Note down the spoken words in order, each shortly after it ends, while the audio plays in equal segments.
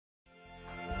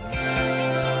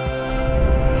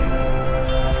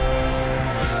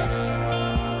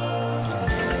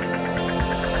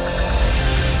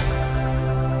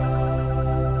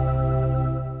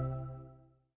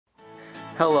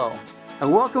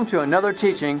and welcome to another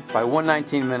teaching by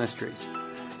 119 Ministries.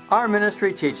 Our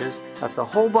ministry teaches that the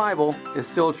whole Bible is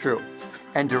still true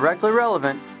and directly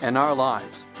relevant in our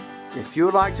lives. If you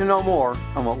would like to know more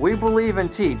on what we believe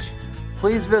and teach,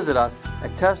 please visit us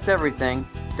at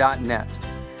testeverything.net.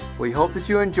 We hope that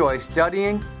you enjoy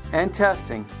studying and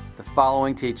testing the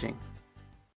following teaching.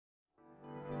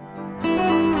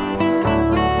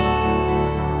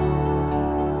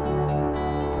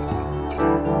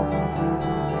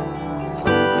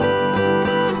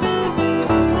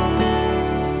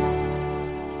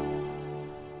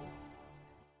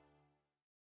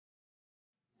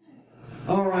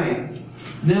 All right.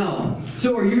 Now,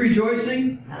 so are you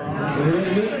rejoicing?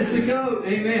 Mrs. Coat,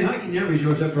 amen. I can never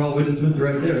rejoice after all we just went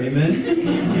right there,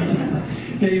 amen.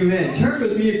 Amen. Turn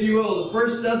with me, if you will, to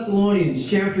 1 Thessalonians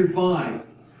chapter 5. 1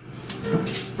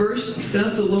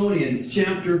 Thessalonians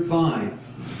chapter 5.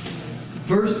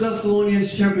 1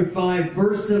 Thessalonians chapter 5,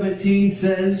 verse 17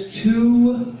 says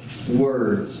 2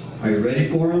 words. Are you ready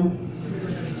for them?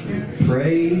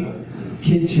 Pray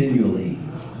continually.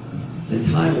 The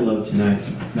title of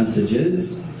tonight's message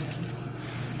is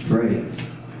Pray.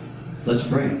 Let's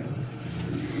pray.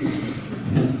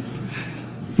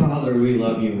 Father, we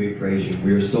love you, we praise you.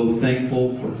 We are so thankful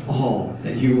for all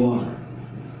that you are,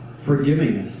 for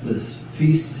giving us this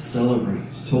feast to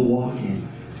celebrate, to walk in,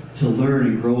 to learn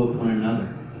and grow with one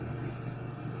another.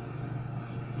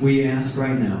 We ask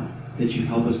right now that you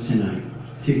help us tonight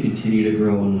to continue to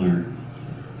grow and learn.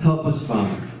 Help us,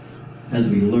 Father, as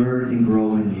we learn and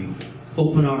grow in you.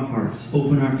 Open our hearts,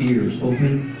 open our ears,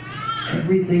 open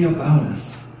everything about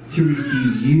us to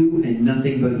receive you and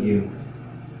nothing but you.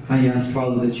 I ask,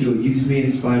 Father, that you will use me in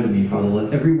spite of me, Father.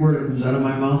 Let every word that comes out of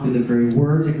my mouth be the very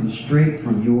words that come straight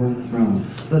from your throne.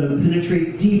 Let them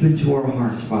penetrate deep into our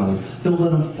hearts, Father. Don't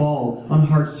let them fall on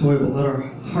hard soil, but let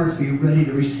our hearts be ready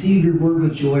to receive your word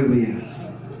with joy, we ask.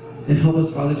 And help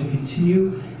us, Father, to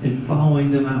continue in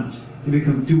following them out, to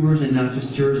become doers and not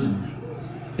just hearers only.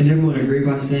 And everyone agree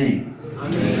by saying,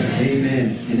 Amen.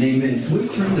 Amen and amen. Can we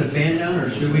turn the fan down, or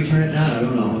should we turn it down? I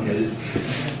don't know. Okay, this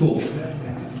is cool.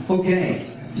 Okay,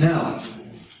 now,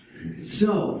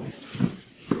 so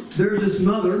there's this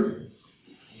mother,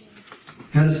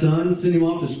 had a son, sent him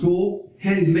off to school,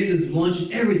 had him make his lunch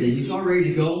and everything. He's all ready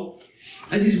to go.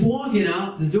 As he's walking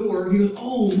out the door, he goes,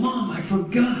 "Oh, Mom, I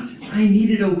forgot. I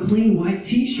needed a clean white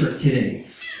T-shirt today."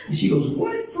 And she goes,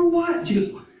 "What? For what?" She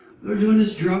goes, "They're doing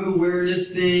this drug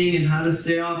awareness thing and how to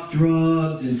stay off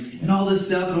drugs and all this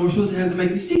stuff, and we're supposed to have to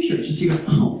make these T-shirts." And she goes,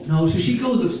 "Oh, no." So she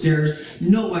goes upstairs,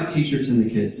 no white T-shirts in the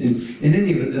kids, in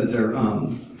any of their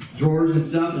drawers and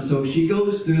stuff. And so she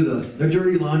goes through their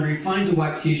dirty laundry, finds a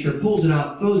white T-shirt, pulls it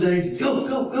out, throws it at him, says, "Go,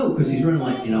 go, go," because he's running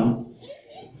like,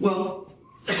 Well,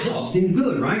 all seemed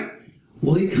good, right?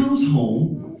 Well, he comes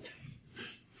home,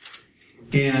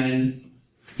 and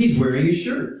he's wearing his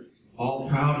shirt. All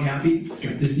proud, happy,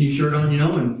 got this new shirt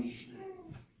on,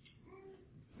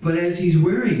 but as he's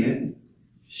wearing it,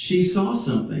 she saw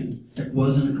something that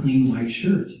wasn't a clean white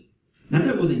shirt. Not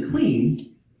that it wasn't clean,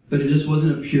 but it just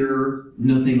wasn't a pure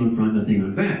nothing on front, nothing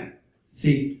on back.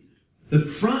 See, the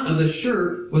front of the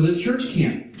shirt was a church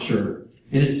camp shirt,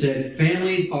 and it said,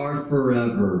 "Families are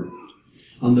forever."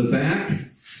 On the back,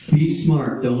 "Be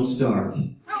smart, don't start."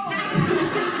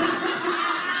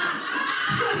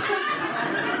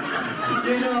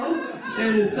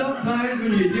 And sometimes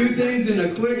when you do things in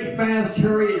a quick, fast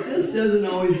hurry, it just doesn't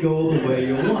always go the way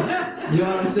you want. You know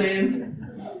what I'm saying?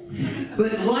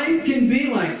 But life can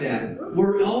be like that.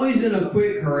 We're always in a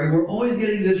quick hurry. We're always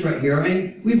getting this right here. I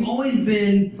mean, we've all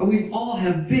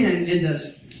have been in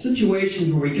this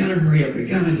situation where we gotta hurry up, we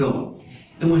gotta go.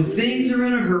 And when things are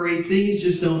in a hurry, things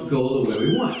just don't go the way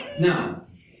we want. Now,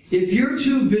 if you're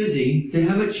too busy to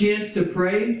have a chance to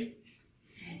pray,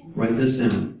 write this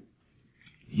down.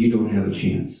 You don't have a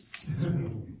chance.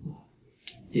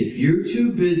 If you're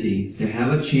too busy to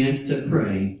have a chance to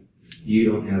pray,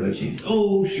 you don't have a chance.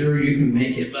 Oh, sure, you can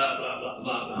make it, blah, blah, blah,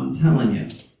 blah, blah. I'm telling you,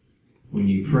 when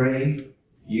you pray,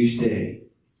 you stay.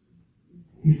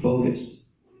 You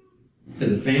focus.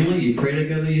 As a family, you pray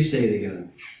together, you stay together.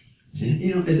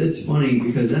 It's funny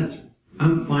because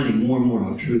I'm finding more and more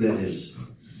how true that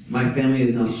is. My family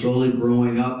is now slowly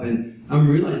growing up, and I'm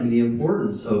realizing the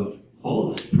importance of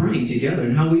all of us praying together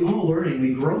and how we all learn and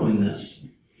we grow in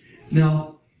this.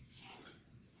 Now,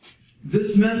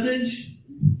 this message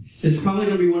is probably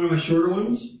going to be one of my shorter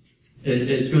ones.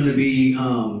 It's going to be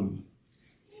probably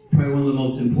one of the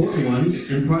most important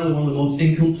ones and probably one of the most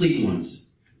incomplete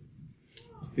ones.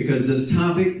 Because this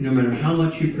topic, no matter how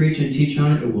much you preach and teach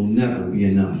on it, it will never be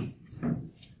enough.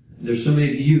 There's so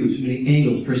many views, so many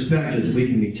angles, perspectives that we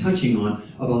can be touching on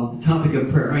about the topic of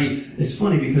prayer. I mean, it's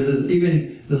funny because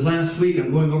even this last week,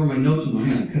 I'm going over my notes and I'm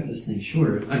going to cut this thing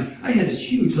shorter. I had this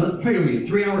huge, so that's probably going to be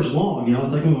 3 hours long. You know,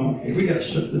 it's like, oh, okay, we got to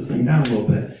shut this thing down a little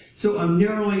bit. So I'm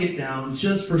narrowing it down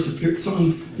just for some.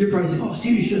 You're probably saying, oh,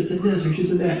 Steve, you should have said this or you should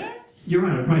have said that. You're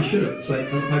right, I probably should have, but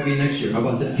that might be next year. How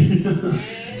about that?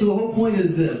 So the whole point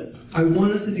is this. I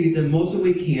want us to get the most that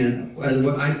we can,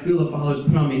 what I feel the Father's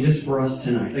put on me just for us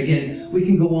tonight. Again, we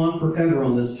can go on forever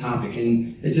on this topic,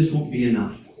 and it just won't be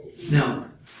enough. Now,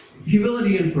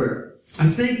 humility in prayer. I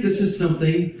think this is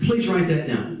something, please write that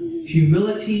down.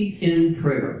 Humility in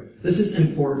prayer. This is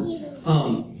important.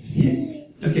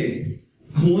 Okay,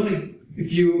 I want to,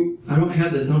 I don't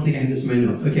have this, I don't think I have this in my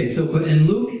notes. Okay, so, but in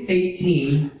Luke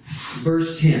 18,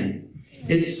 verse 10,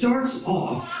 it starts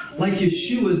off like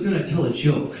Yeshua is going to tell a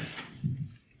joke.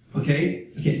 Okay,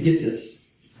 get this.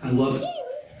 I love it.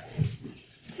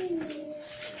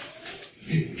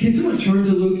 Can someone turn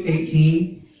to Luke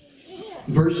 18,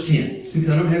 verse 10? Because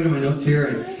I don't have it in my notes here,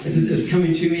 and it's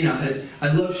coming to me. And I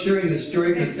love sharing this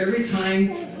story because every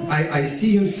time I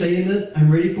see him saying this, I'm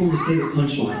ready for him to say the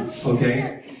punchline.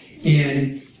 Okay,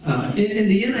 and in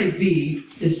the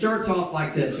NIV, it starts off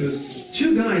like this. It was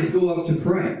 2 guys go up to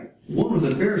pray. One was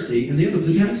a Pharisee, and the other was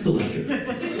a tax collector.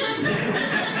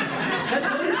 That's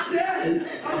what it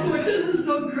says. I'm going, this is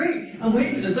so great. I'm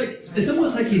waiting. It's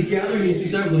almost like he's gathering these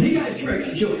disciples. Hey guys, here, I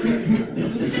got a joke.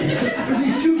 There's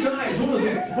these 2 guys. One was a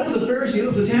Pharisee, the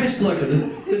other was a tax collector.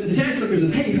 The tax collector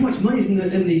says, hey, how much money's in the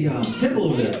temple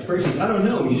over there? The Pharisee says, I don't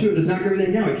know. Yeshua just knocked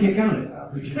everything down. I can't count it.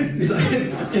 He's like,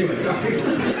 anyway, sorry.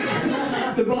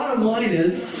 The bottom line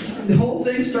is, the whole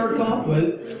thing starts off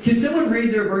with, can someone read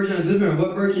their version? It doesn't matter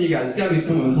what version you got. It's got to be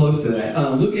someone close to that.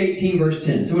 Luke 18, verse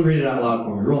 10. Someone read it out loud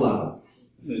for me. Real loud.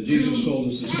 Jesus told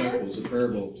his disciples a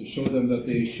parable to show them that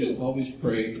they should always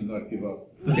pray and not give up.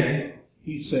 Okay.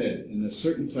 He said, in a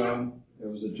certain town, there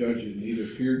was a judge who neither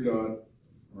feared God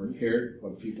or cared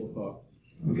what people thought.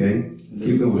 Okay. And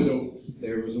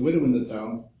there was a widow in the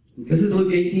town. This is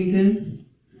Luke 18:10?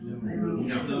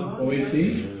 No. Oh,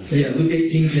 18? Yeah, Luke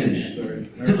 18:10. Sorry.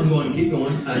 I'm going, keep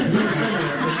going. I'm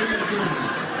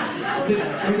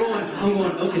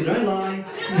going, okay, did I lie?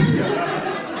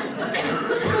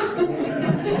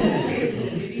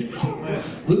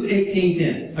 Luke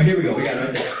 18:10. Oh, here we go. We got it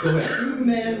right there. Go ahead. 2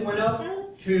 men went up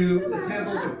to the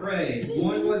temple to pray.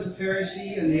 One was a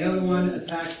Pharisee and the other one a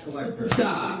tax collector.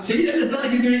 Stop. See, it's not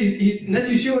like he's going to, that's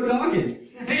Yeshua talking.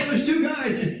 Hey, there's 2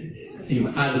 guys.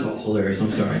 Anyway, I just thought it was hilarious.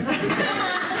 I'm sorry.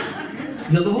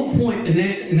 Now, the whole point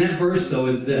in that verse, though,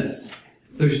 is this.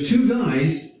 There's 2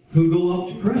 guys who go up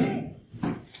to pray.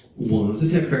 One was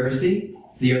a Pharisee,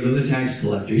 the other was a tax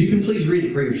collector. You can please read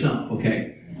it for yourself,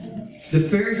 okay? The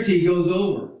Pharisee goes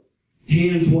over,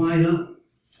 hands wide up,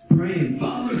 praying,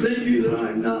 Father, thank you that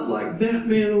I'm not like that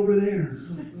man over there.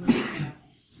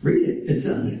 Read it. It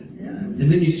says it. And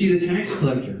then you see the tax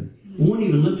collector. Won't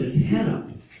even lift his head up.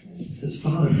 Says,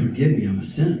 Father, forgive me, I'm a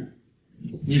sinner.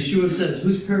 Yeshua says,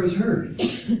 whose prayer was heard?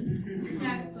 Tax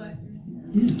collector.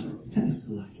 Yeah, tax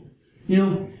collector. You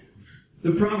know,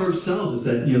 the Proverbs tells us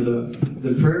that, you know,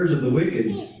 the prayers of the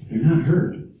wicked, they're not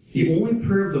heard. The only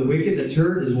prayer of the wicked that's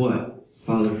heard is what?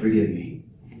 Father, forgive me.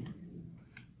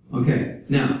 Okay,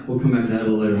 now, we'll come back to that a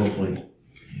little later, hopefully.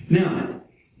 Now,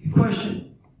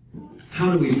 question.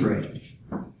 How do we pray?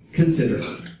 Consider.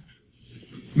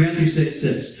 Matthew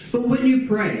 6:6. But when you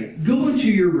pray, go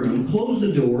into your room, close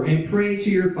the door, and pray to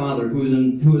your Father who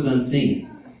is unseen.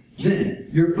 Then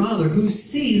your Father who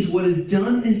sees what is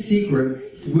done in secret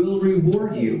will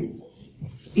reward you.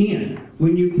 And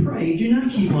when you pray, do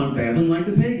not keep on babbling like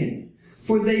the pagans,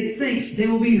 for they think they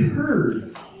will be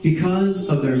heard because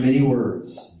of their many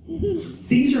words.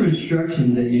 These are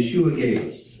instructions that Yeshua gave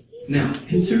us. Now,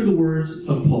 consider the words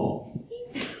of Paul.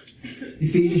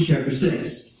 Ephesians chapter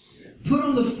 6. Put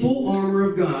on the full armor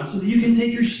of God so that you can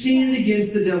take your stand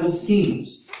against the devil's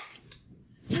schemes.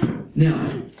 Now,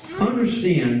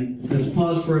 understand, let's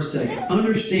pause for a second.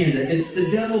 Understand that it's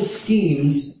the devil's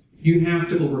schemes you have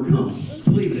to overcome.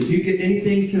 Please, if you get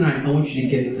anything tonight, I want you to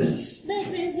get this.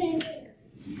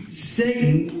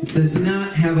 Satan does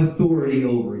not have authority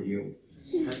over you.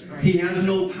 He has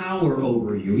no power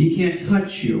over you. He can't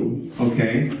touch you,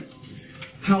 okay?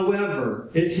 However,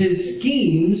 it's his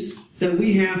schemes that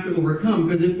we have to overcome,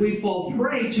 because if we fall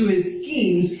prey to his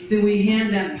schemes, then we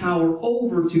hand that power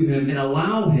over to him and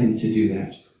allow him to do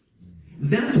that.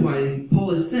 That's why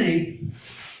Paul is saying,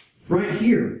 right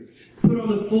here, put on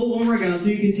the full armor of God so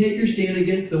you can take your stand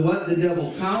against the what? The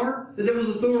devil's power? The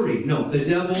devil's authority. No, the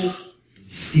devil's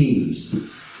schemes.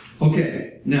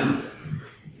 Okay, now,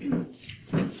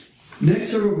 Next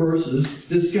several verses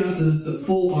discusses the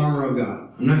full armor of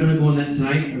God. I'm not going to go on that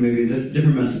tonight, or maybe a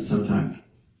different message sometime.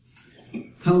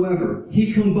 However,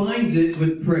 he combines it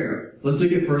with prayer. Let's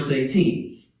look at verse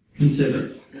 18.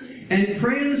 Consider. And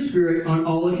pray in the Spirit on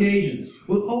all occasions,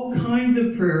 with all kinds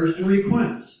of prayers and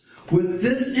requests. With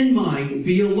this in mind,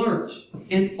 be alert,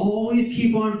 and always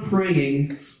keep on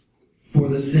praying for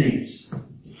the saints.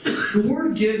 The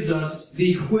Word gives us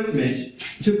the equipment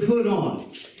to put on,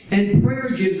 and prayer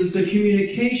gives us the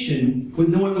communication with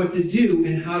knowing what to do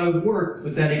and how to work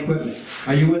with that equipment.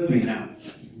 Are you with me now?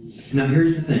 Now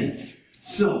here's the thing.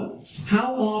 So,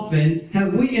 how often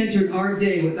have we entered our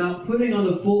day without putting on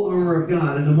the full armor of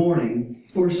God in the morning,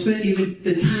 or spent even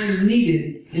the time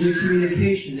needed in the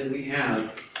communication that we have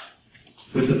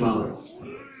with the Father?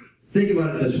 Think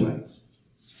about it this way.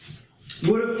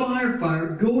 Would a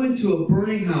firefighter go into a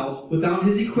burning house without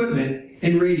his equipment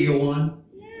and radio on?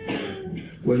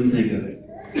 Wouldn't think of it.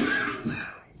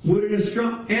 Would an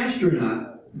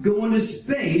astronaut go into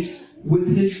space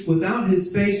without his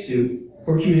spacesuit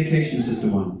or communication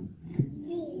system on?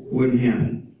 Wouldn't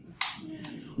happen.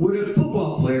 Would a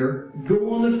football player go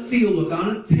on the field without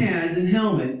his pads and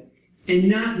helmet and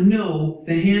not know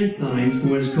the hand signs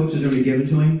from what his coach is going to be given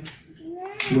to him?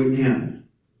 Wouldn't happen.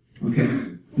 Okay.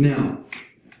 Now,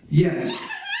 yet,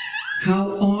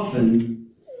 how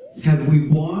often have we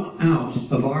walked out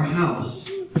of our house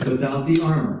without the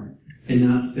armor and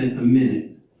not spent a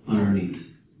minute on our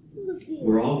knees?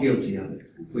 We're all guilty of it.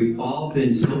 We've all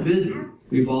been so busy.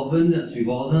 We've all done this. We've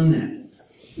all done that.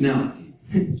 Now,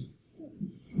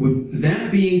 with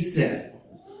that being said,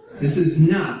 this is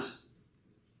not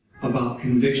about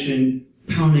conviction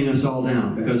pounding us all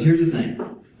down. Because here's the thing.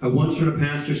 I once heard a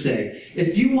pastor say,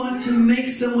 if you want to make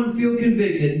someone feel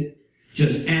convicted,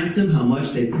 just ask them how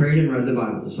much they prayed and read the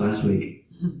Bible this last week.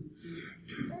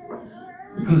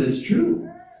 Because it's true.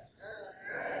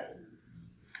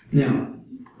 Now,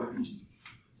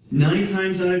 9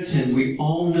 times out of 10, we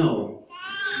all know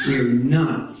we are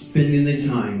not spending the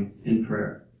time in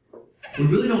prayer. We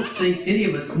really don't think any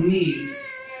of us needs,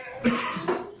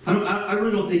 I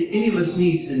really don't think any of us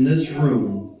needs in this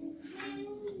room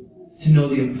to know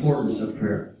the importance of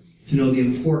prayer, to know the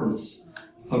importance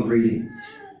of reading.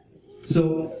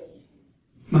 So,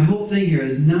 my whole thing here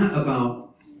is not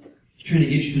about trying to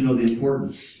get you to know the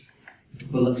importance,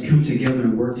 but let's come together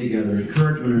and work together,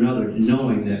 encourage one another in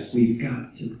knowing that we've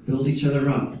got to build each other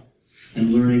up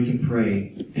and learning to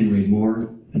pray and read more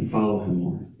and follow Him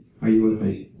more. Are you with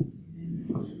me?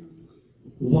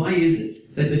 Why is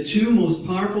it that the 2 most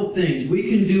powerful things we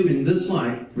can do in this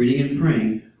life, reading and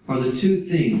praying, are the 2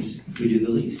 things we do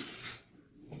the least?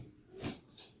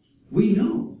 We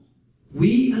know.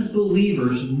 We as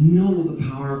believers know the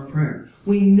power of prayer.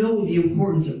 We know the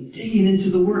importance of digging into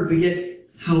the Word, but yet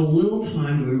how little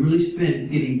time do we really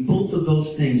spend getting both of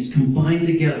those things combined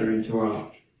together into our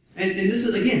life? And this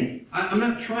is, again, I'm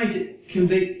not trying to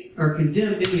convict or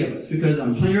condemn any of us, because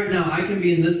I'm playing right now, I can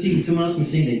be in this seat and someone else can be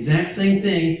saying the exact same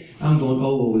thing. I'm going,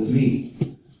 oh, woe is me.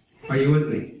 Are you with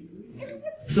me?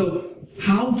 So,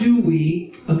 how do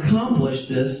we accomplish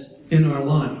this in our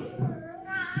life?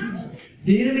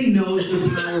 The enemy knows the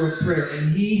power of prayer,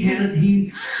 and he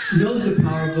knows the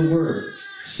power of the Word.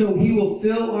 So he will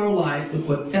fill our life with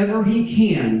whatever he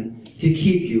can to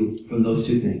keep you from those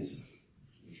 2 things.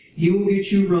 He will get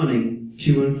you running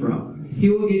to and fro. He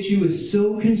will get you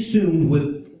so consumed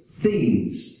with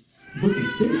things. Look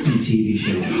at this new TV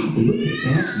show. Look at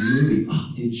that movie.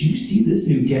 Oh, did you see this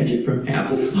new gadget from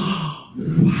Apple? Oh,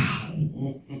 wow.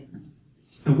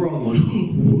 And we're all going,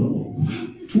 whoa.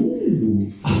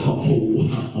 Ooh. Oh,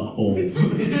 wow.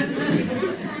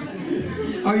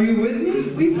 Are you with me?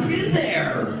 We've been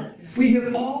there. We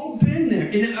have all been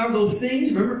there. And are those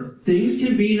things, remember, things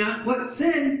can be not what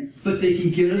sin, but they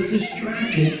can get us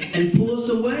distracted and pull us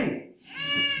away.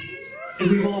 And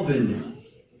we've all been there.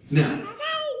 Now,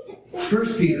 1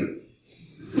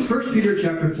 Peter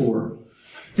chapter 4.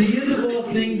 The end of all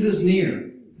things is near.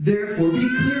 Therefore, be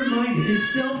clear-minded and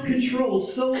self-controlled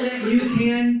so that you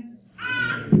can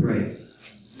pray.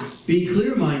 Be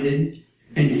clear-minded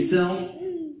and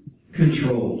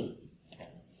self-controlled.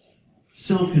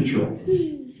 Self-controlled.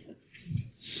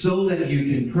 So that you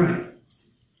can pray.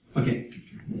 Okay,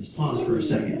 let's pause for a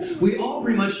second. We all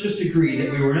pretty much just agree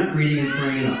that we were not reading and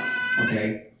praying enough.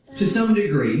 Okay? To some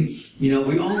degree, we all know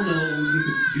we could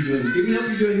be doing. If you know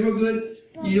if you're doing real good,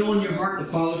 you know in your heart the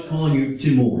Father's calling you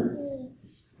to more.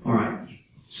 Alright.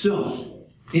 So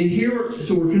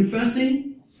we're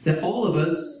confessing that all of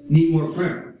us need more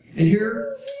prayer. And here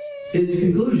is the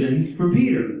conclusion from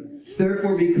Peter.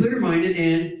 Therefore be clear-minded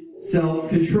and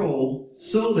self-controlled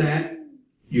so that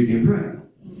you can pray.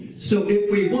 So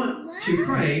if we want to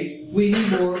pray, we need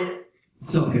more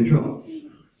self-control.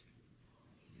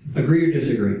 Agree or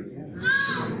disagree?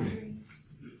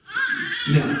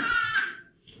 Now,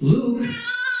 Luke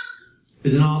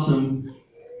is an awesome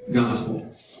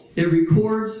gospel. It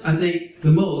records, I think,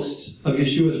 the most of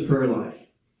Yeshua's prayer life.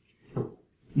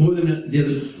 More than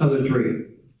the other three.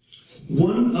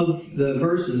 One of the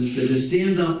verses that just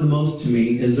stands out the most to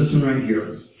me is this one right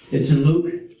here. It's in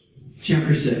Luke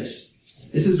chapter 6.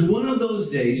 It says, one of those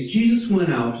days, Jesus went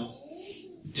out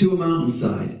to a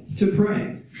mountainside to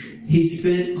pray. He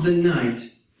spent the night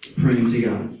praying to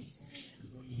God.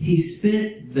 He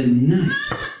spent the night.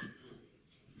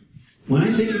 When I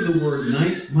think of the word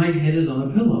night, my head is on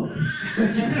a pillow.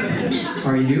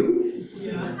 Are you?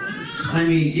 I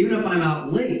mean, even if I'm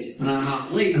out late, when I'm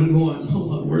out late, I'm going,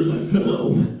 oh, where's my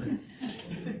pillow?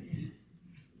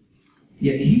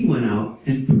 Yet he went out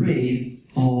and prayed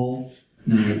all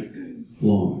night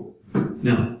long.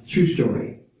 Now, true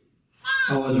story.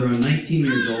 I was around 19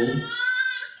 years old,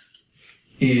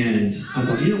 and I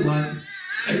thought, you know what?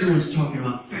 Everyone's talking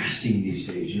about fasting these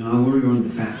days. You know, I want to go into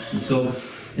fast.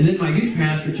 And then my youth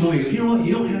pastor told me, he goes, you know what?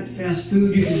 You don't have to fast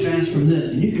food. You can fast from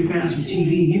this. And you can fast from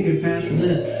TV. You can fast from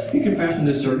this. You can fast from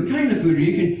this certain kind of food. Or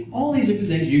you can, all these different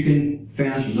things you can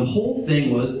fast from. The whole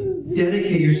thing was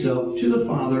dedicate yourself to the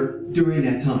Father during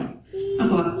that time. I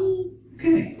thought,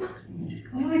 okay,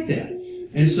 I like that.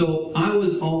 And so I've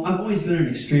always been an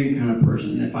extreme kind of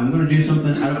person. If I'm going to do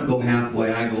something, I don't go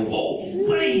halfway. I go all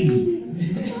way.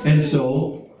 And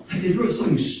so I did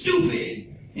something stupid.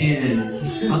 And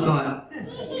I thought,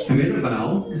 I made a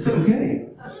vow. I said, okay.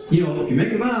 You know, if you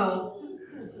make a vow,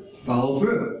 follow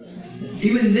through.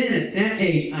 Even then, at that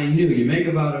age, I knew you make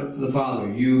a vow to the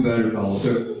Father, you better follow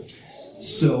through.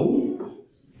 So,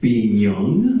 being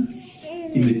young,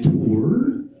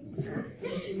 immature,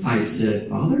 I said,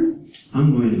 Father,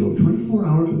 I'm going to go 24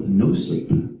 hours with no sleep.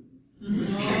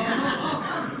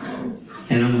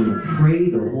 And I'm going to pray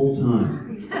the whole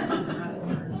time.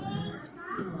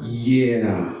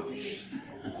 Yeah.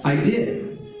 I did.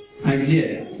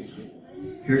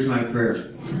 Here's my prayer.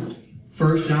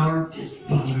 First hour,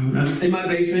 Father, I'm in my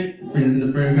basement, and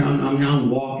I'm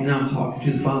walking, I'm talking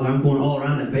to the Father, I'm going all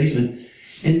around that basement.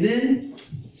 And then,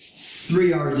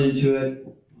 3 hours into it,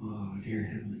 oh, dear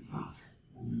Heavenly Father.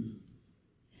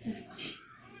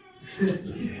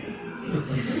 Yeah.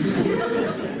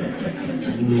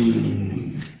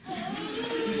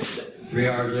 3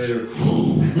 hours later,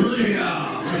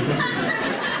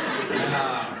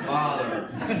 Father.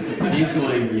 He's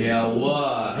going, yeah,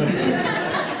 what?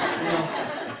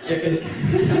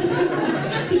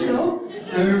 You know,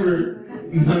 I remember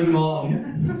my mom,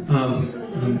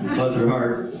 bless her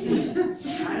heart,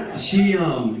 she,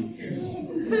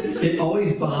 it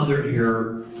always bothered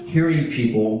her hearing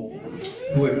people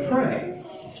who would pray.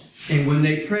 And when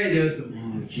they prayed, they would go,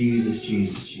 oh, Jesus,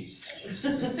 Jesus, Jesus.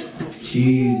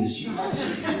 Jesus, Jesus.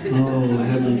 Oh,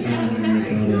 Heavenly Father, Heavenly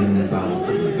Father, Heavenly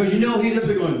Father. Because you know, he's up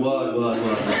there going, what? You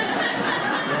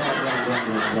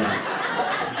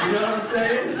know what I'm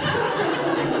saying?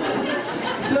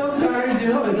 Sometimes, you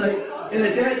know, it's like, and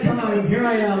at that time, here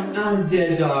I am, I'm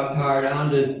dead dog tired, I'm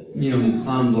just, you know,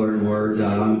 I'm blurting words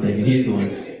out, I'm thinking, he's going,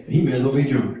 he may as well be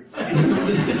drunk. You know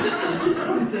what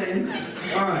I'm saying?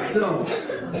 Alright, so,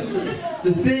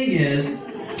 the thing is,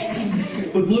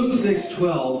 with Luke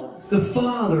 6:12, the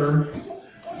Father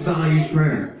valued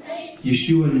prayer.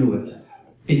 Yeshua knew it.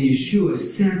 And Yeshua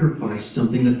sacrificed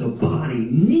something that the body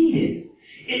needed.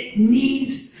 It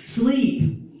needs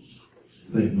sleep.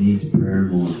 But it needs prayer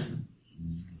more.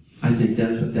 I think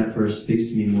that's what that verse speaks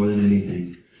to me more than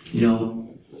anything. You know,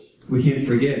 we can't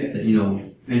forget that, you know,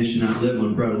 man should not live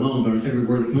on bread alone, but on every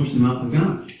word that comes from the mouth of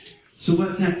God. So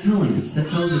what's that telling us? That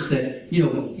tells us that, you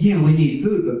know, yeah, we need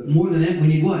food, but more than that, we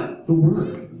need what? The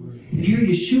Word. And here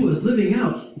Yeshua is living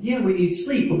out. Yeah, we need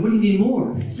sleep, but what do you need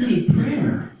more? We need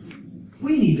prayer.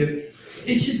 We need to,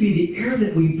 it should be the air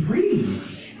that we breathe.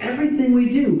 Everything we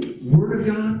do, Word of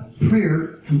God,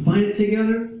 prayer, combine it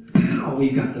together, pow,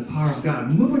 we've got the power of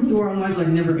God moving through our lives like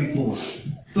never before.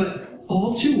 But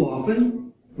all too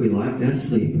often, we lack that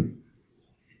sleep.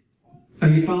 Are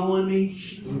you following me?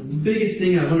 The biggest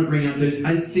thing I want to bring up is,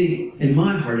 I think, in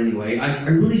my heart anyway, I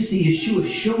really see Yeshua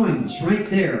showing us right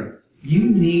there, you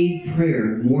need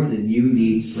prayer more than you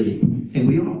need sleep. And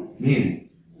we all, man,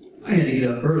 I had to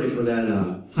get up early for that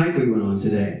hike we went on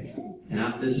today. And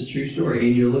this is a true story.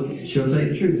 Angel, look, she'll tell you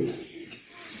the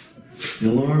truth. The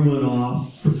alarm went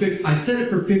off. I set it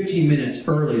for 15 minutes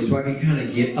early so I can kind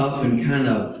of get up and kind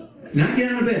of, not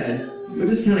get out of bed, but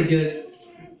just kind of get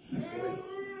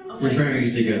your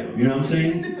bearings together. You know what I'm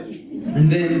saying? And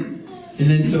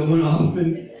then so it went off,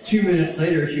 and 2 minutes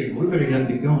later, she goes, we better get up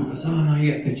and get going. I said, oh, no,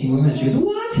 you got 15 more minutes. She goes,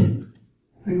 what?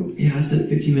 I go, yeah, I said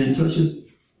 15 minutes. So she goes,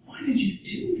 why did you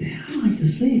do that? I like to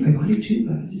sleep. I go, I do too,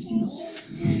 but I just,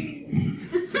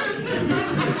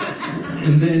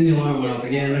 And then the alarm went off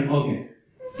again. Like, okay.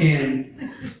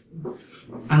 And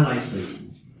I like sleep.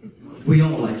 We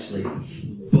all like sleep.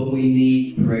 But we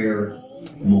need prayer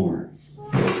more.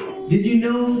 Did you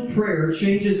know prayer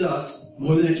changes us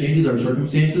more than it changes our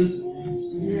circumstances?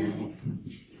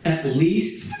 At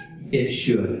least it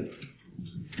should.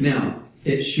 Now,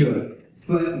 it should.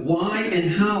 But why and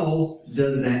how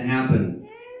does that happen?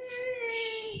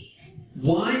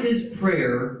 What is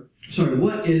prayer? Just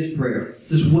what is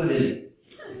it?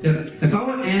 If I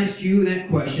would ask you that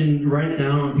question, write it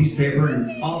down on a piece of paper and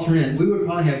alternate, we would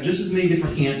probably have just as many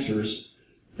different answers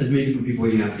as many different people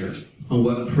we have here on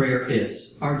what prayer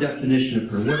is, our definition of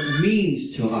prayer, what it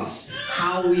means to us,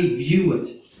 how we view it,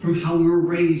 from how we were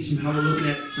raised, from how we're looking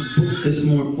at this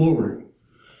more forward.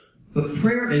 But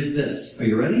prayer is this. Are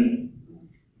you ready?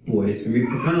 Boy, it's going to be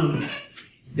profound.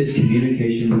 It's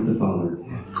communication with the Father.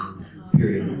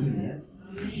 Period.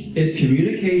 It's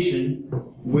communication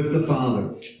with the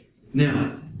Father.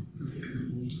 Now,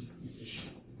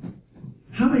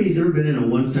 how many has ever been in a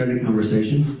one-sided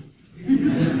conversation? You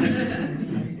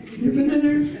ever been in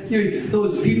there? You know,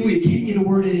 those people you can't get a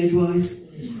word in edgewise.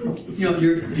 You know,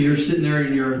 you're sitting there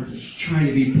and you're trying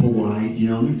to be polite. You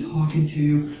know, they're talking to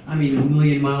you. I mean, a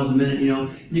million miles a minute. You know,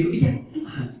 and you go, yeah.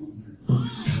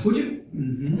 Would you?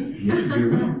 Mm-hmm. Yeah, you're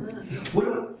right. What?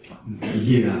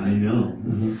 Yeah, I know.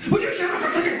 Mm-hmm. Would you shut up for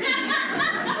a second?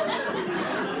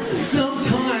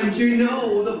 Sometimes, you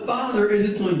know, the Father is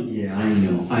just going, yeah,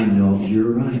 I know,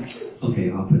 you're right.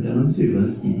 Okay, I'll put that on the to-do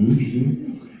list.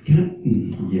 Mm-hmm. Can I?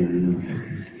 Yeah, I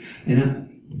know.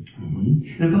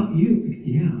 And about you?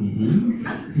 Yeah. Mm-hmm.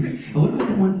 And what about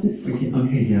that one sentence?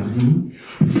 Okay, yeah. Mm-hmm.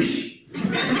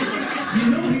 You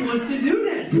know He wants to do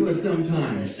that to us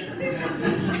sometimes.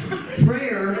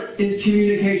 Prayer is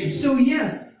communication. So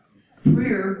yes,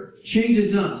 prayer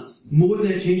changes us more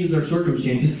than it changes our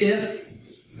circumstances if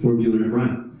we're doing it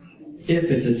right.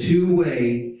 If it's a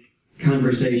two-way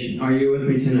conversation. Are you with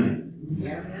me tonight?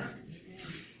 Yeah.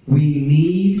 We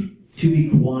need to be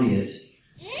quiet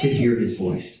to hear His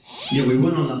voice. You know, we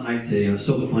went on the hike today. It was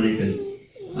so funny because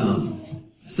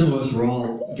some of us were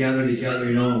all gathered together,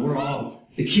 you know, and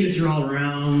the kids are all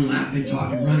around, laughing,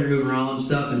 talking, running, moving around and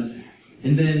stuff.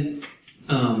 And then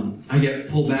I get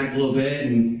pulled back a little bit,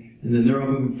 and then they're all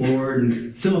moving forward.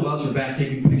 And some of us are back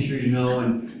taking pictures, you know,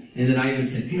 and then I even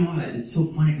said, you know what, it's so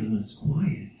funny because when it's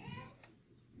quiet,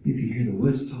 you can hear the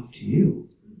woods talk to you.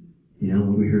 You know,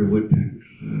 when we hear the woodpecker,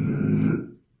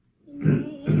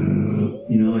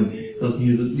 you know, and listen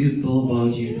to the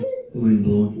bullbugs, you know, the wind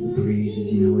blowing through the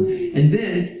breezes, you know, and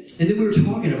then we were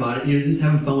talking about it, you know, just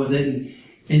having fun with it,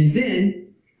 and then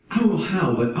I don't know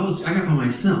how, but I got by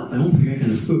myself. I almost got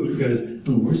kind of spooked because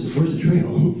where's the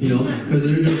trail, you know? Because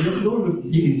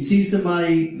you can see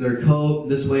somebody, their coat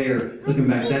this way or looking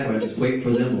back that way. Just wait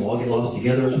for them. We'll all get lost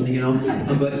together or something, you know.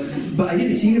 But I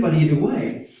didn't see anybody either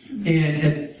way. And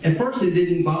at first it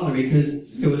didn't bother me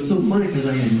because it was so funny because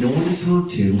I had no one to talk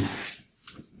to,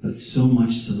 but so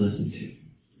much to listen to.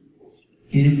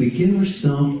 And if we give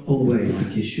ourselves away, like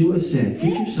Yeshua said,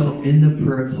 get yourself in the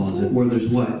prayer closet where there's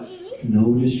what?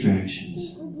 No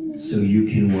distractions. So you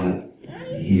can what?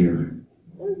 Hear.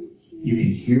 You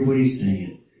can hear what He's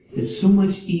saying. It's so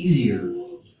much easier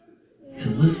to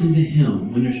listen to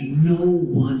Him when there's no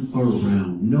one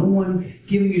around. No one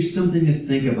giving you something to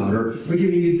think about or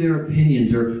giving you their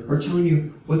opinions or telling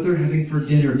you what they're having for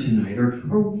dinner tonight or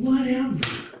whatever.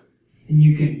 And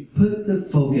you can put the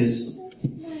focus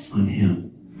on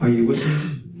Him. Are you with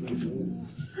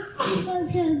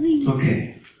me? Okay.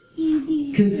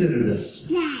 Consider this.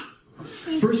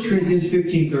 1 Corinthians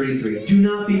 15:33. Do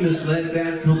not be misled.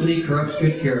 Bad company corrupts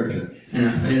good character.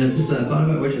 And it's just I thought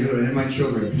about it. I wish I had my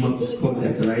children come up with this quote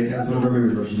that because I have one of our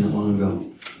memory verses not long ago.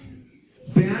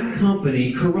 Bad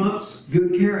company corrupts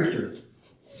good character.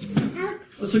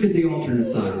 Let's look at the alternate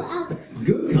side.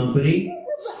 Good company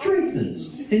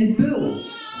strengthens and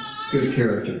builds good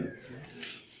character.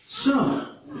 So,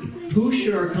 who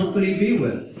should our company be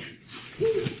with?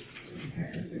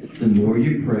 The more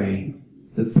you pray,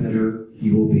 the better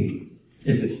you will be.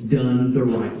 If it's done the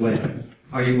right way.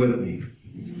 Are you with me?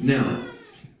 Now,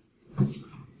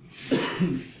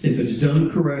 if it's done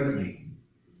correctly,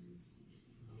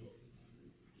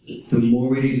 the more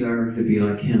we desire to be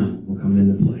like Him will come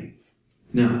into play.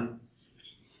 Now,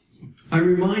 I'm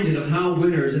reminded of how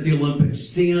winners at the Olympics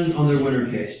stand on their winner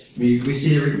case. I mean, we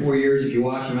see it every 4 years if you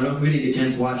watch them. We didn't get a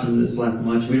chance to watch them this last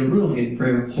much. We don't really get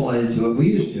very whole lot into it. We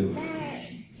used to.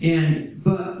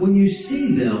 But when you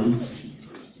see them,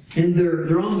 and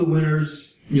they're on the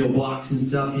winners, blocks and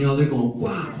stuff, they're going,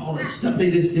 wow, all that stuff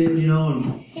they just did,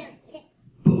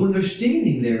 but when they're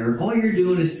standing there, all you're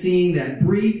doing is seeing that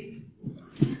brief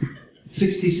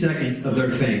 60 seconds of their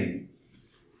fame.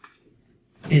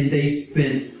 And they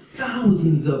spent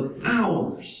thousands of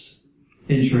hours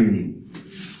in training.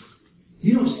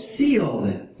 You don't see all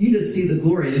that. You just see the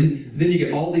glory. And then you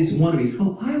get all these wannabes.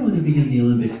 Oh, I want to be in the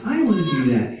Olympics. I want to do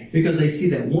that. Because they see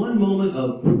that one moment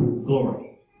of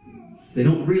glory. They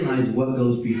don't realize what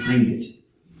goes behind it.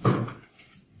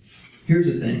 Here's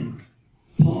the thing.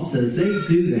 Paul says they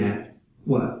do that.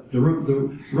 What? The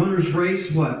runner's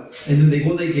race, what? And then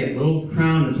what they get? A little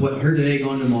crown is what? Here today,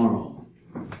 gone tomorrow.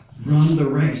 Run the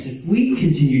race. If we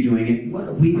continue doing it, what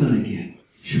are we going to get?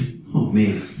 Oh,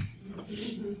 man.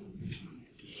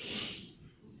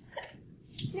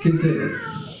 Consider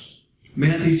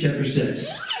Matthew chapter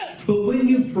 6. But when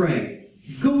you pray,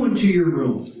 go into your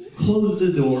room, close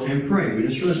the door, and pray. We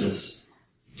just read this.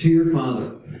 To your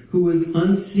Father, who is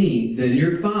unseen. Then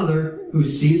your Father, who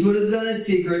sees what is done in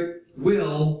secret,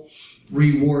 will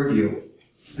reward you.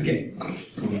 Okay,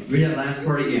 read that last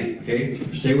part again. Okay,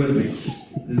 stay with me.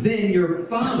 Then your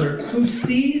Father, who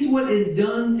sees what is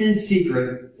done in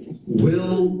secret,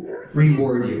 will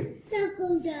reward you.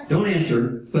 Don't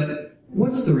answer, but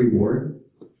what's the reward?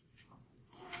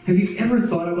 Have you ever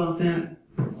thought about that?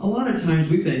 A lot of times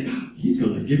we think, he's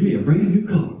going to give me a brand new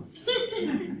car.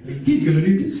 He's going to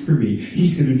do this for me.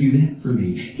 He's going to do that for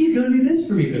me. He's going to do this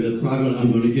for me. And that's why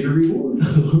I'm going to get a reward.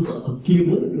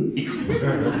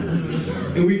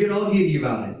 And we get all giddy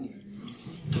about it.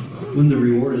 When the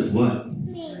reward is what?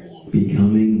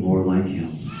 Becoming more like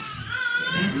Him.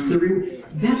 That's the reward.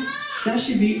 That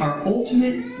should be our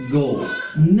ultimate goal.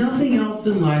 Nothing else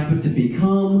in life but to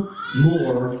become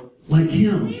more like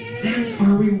Him. That's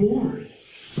our reward.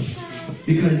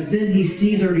 Because then He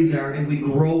sees our desire and we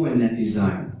grow in that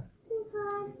desire.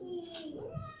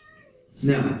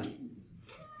 Now,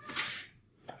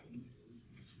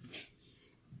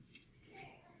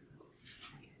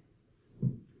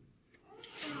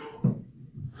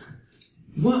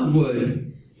 what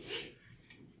would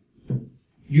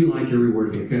you like your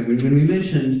reward to be? Okay, when we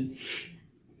mentioned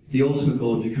the ultimate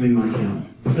goal of becoming like Him,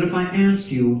 but if I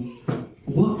asked you,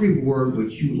 what reward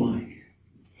would you like?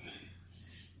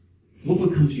 What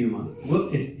would come to your mind?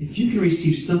 What if you can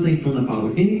receive something from the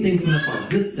Father, anything from the Father,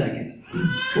 this second,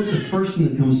 what's the first thing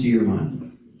that comes to your mind?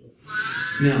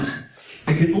 Now,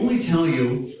 I can only tell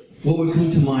you what would come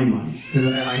to my mind.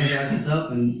 Because I had to ask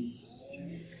myself, and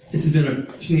this has been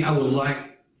something I would like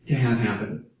to have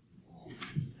happen.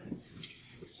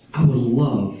 I would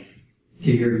love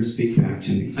to hear Him speak back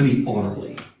to me. I mean,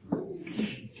 audibly.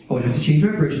 I would have to change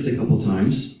my britches a couple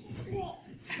times.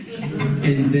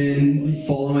 And then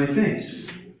fall on my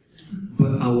face.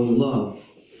 But I would love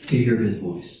to hear His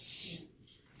voice.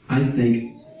 I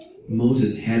think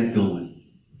Moses had it going.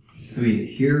 I mean, to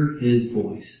hear His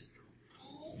voice.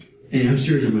 And I'm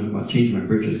serious about changing my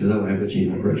britches, because I would have to change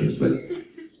my britches.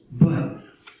 But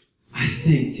I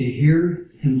think to hear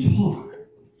Him talk.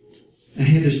 I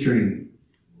had this dream.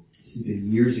 This has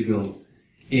been years ago.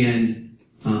 And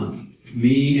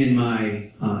me and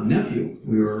my nephew,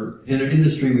 we were in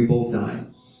this dream. We both died,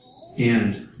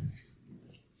 and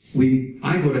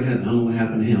I go to heaven. I don't know what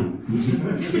happened to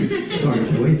him. Sorry,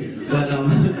 Joey. But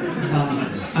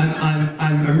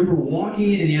I remember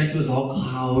walking, and yes, it was all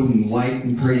cloud and white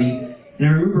and pretty. And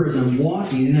I remember as I'm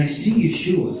walking, and I see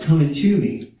Yeshua coming to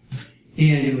me,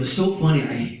 and it was so funny.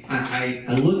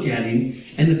 I look at Him,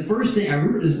 and the first thing I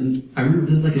remember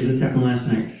this happened last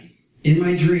night. In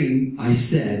my dream, I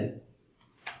said,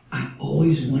 I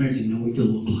always wanted to know what you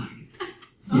look like.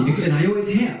 And I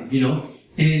always have, And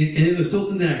it was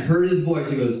something that I heard His voice.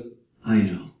 He goes, I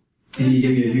know. And He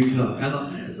gave me a huge hug. I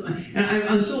thought, and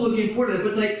I'm still looking forward to that. But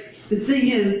it's like, the thing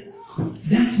is,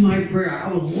 that's my prayer. I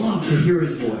would love to hear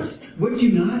His voice. Would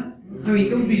you not? I mean,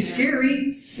 it would be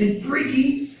scary and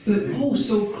freaky, but oh,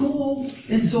 so cool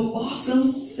and so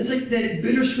awesome. It's like that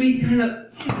bittersweet kind of,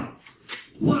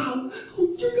 wow,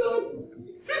 oh dear God.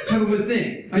 Type of a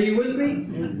thing. Are you with me?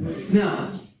 Now,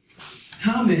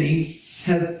 how many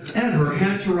have ever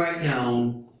had to write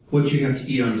down what you have to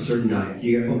eat on a certain diet?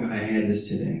 You go, okay, I had this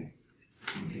today.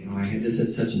 Okay, I had this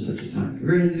at such and such a time. Have you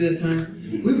ever had to do that time?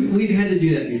 We've had to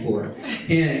do that before.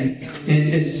 And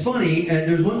it's funny,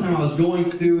 there was one time I was going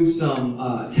through some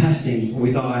testing.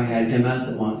 We thought I had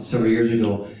MS several years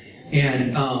ago.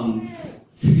 And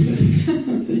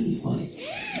this is funny.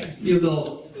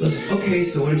 They'll, okay,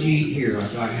 so what did you eat here?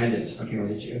 So I had this. Okay, well,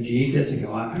 did you eat this? Okay,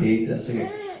 well, I ate this. Okay.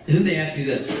 And then they asked me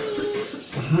this.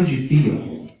 So how'd you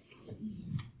feel?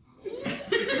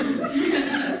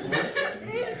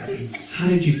 How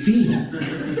did you feel?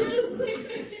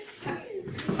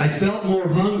 I felt more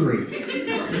hungry.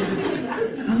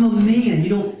 I'm a man. You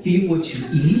don't feel what you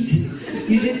eat.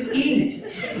 You just eat.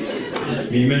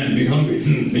 Me man, me hungry,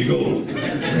 me go.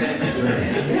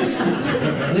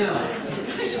 Now,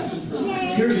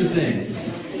 here's the thing.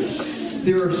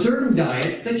 There are certain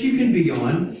diets that you can be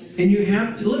on, and you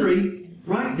have to literally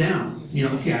write down. You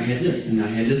know, okay, I had this, and I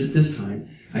had this at this time.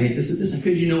 I had this at this time.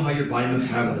 Because you know how your body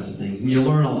metabolizes things. And you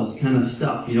learn all this kind of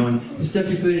stuff, you know, and the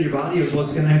stuff you put in your body is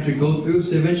what's going to have to go through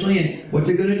eventually and what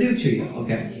they're going to do to you,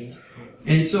 okay?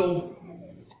 And so,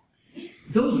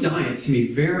 those diets can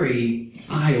be very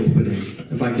eye-opening,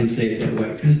 if I can say it that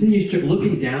way. Because then you start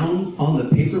looking down on the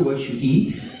paper what you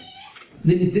eat.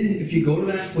 Then if you go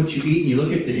to that, what you eat, and you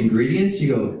look at the ingredients,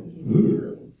 you go,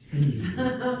 ooh.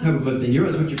 But then you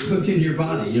realize what you put in your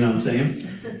body, you know what I'm saying?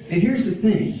 And here's the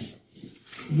thing.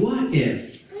 What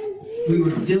if we were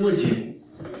diligent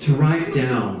to write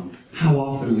down how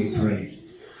often we prayed?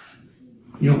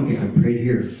 You know, okay, I prayed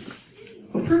here.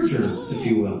 A prayer journal, if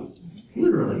you will.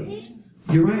 Literally.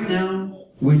 You write down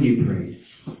when you prayed.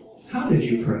 How did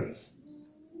you pray?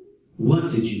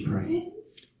 What did you pray?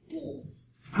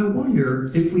 I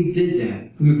wonder if we did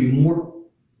that, we would be more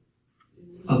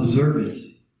observant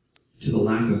to the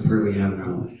lack of prayer we have in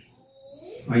our life.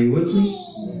 Are you with me?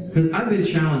 Because I've been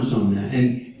challenged on that,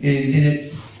 and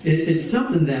it's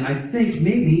something that I think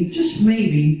maybe, just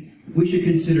maybe, we should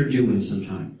consider doing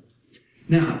sometime.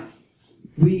 Now,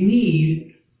 we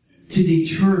need to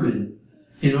determine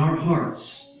in our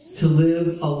hearts to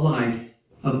live a life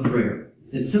of prayer.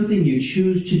 It's something you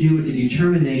choose to do. It's a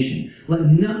determination. Let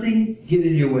nothing get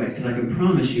in your way, because I can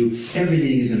promise you,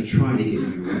 everything is going to try to get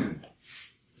in your way.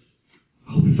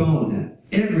 I hope you follow that.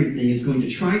 Everything is going to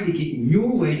try to get in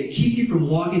your way to keep you from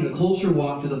walking a closer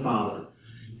walk to the Father.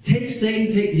 Take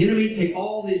Satan, take the enemy, take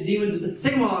all the demons,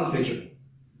 take them all out of the picture.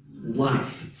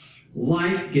 Life.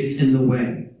 Life gets in the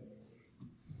way.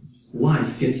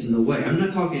 Life gets in the way. I'm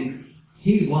not talking,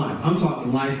 he's life. I'm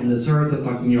talking life on this earth. I'm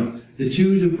talking, the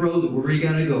twos and fro's of where you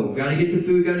gotta go. Gotta get the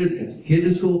food, gotta get the kids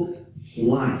in school.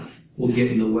 Life will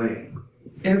get in the way.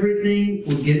 Everything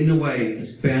will get in the way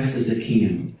as fast as it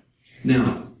can.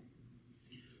 Now,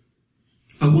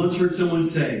 I once heard someone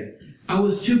say, I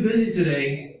was too busy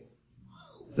today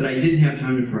that I didn't have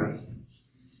time to pray.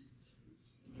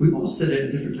 We've all said it at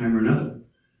a different time or another.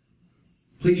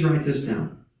 Please write this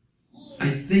down. I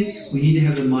think we need to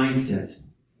have the mindset,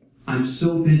 I'm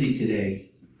so busy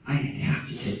today, I have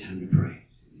to take time to pray.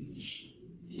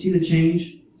 See the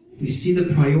change? We see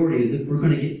the priorities. If we're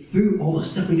going to get through all the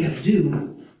stuff we got to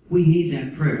do, we need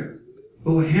that prayer.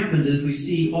 But what happens is we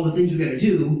see all the things we got to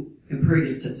do, and prayer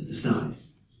gets set to the side.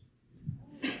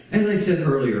 As I said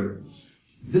earlier,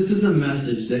 this is a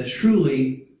message that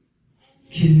truly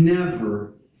can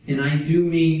never, and I do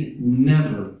mean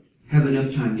never, have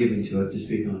enough time given to it to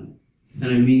speak on it.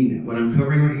 And I mean that. What I'm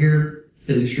covering right here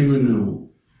is extremely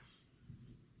minimal.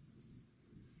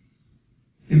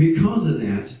 And because of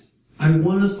that, I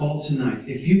want us all tonight,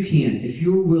 if you can, if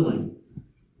you're willing,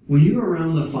 when you're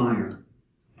around the fire,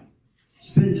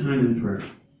 spend time in prayer.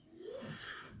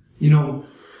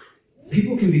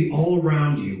 People can be all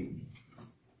around you,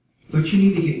 but you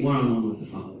need to get one-on-one with the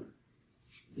Father.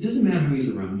 It doesn't matter who He's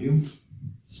around you.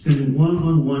 Spend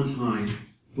one-on-one time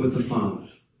with the Father.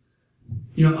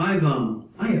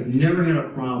 I have never had a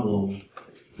problem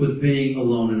with being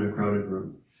alone in a crowded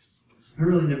room. I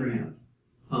really never have.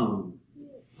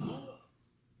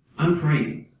 I'm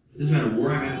praying. It doesn't matter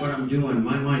where I'm at, what I'm doing.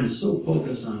 My mind is so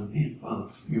focused on, man,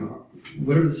 Father,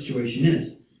 whatever the situation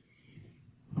is.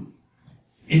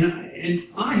 And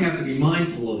I have to be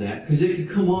mindful of that, because it can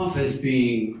come off as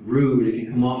being rude. It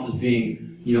can come off as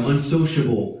being,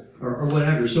 unsociable or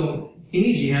whatever. So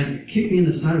Angie has to kick me in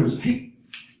the side and goes, hey,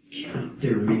 get out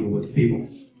there and mingle with people,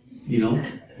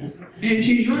 And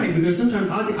she's right, because sometimes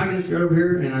I can just get over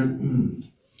here and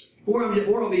Or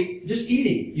I'll be just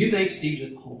eating. You think Steve's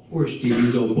just, poor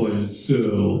Steve's all by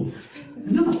himself.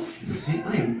 No. Okay,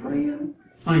 I am praying.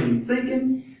 I am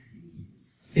thinking.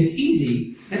 It's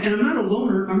easy. And I'm not a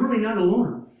loner. I'm really not a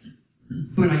loner.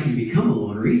 But I can become a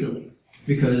loner easily,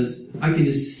 because I can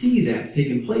just see that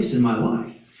taking place in my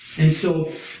life. And so,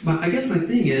 I guess my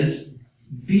thing is,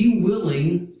 be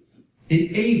willing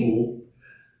and able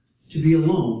to be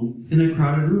alone in a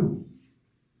crowded room.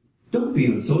 Don't be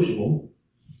unsociable.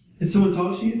 If someone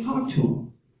talks to you, talk to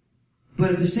them.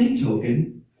 But at the same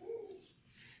token,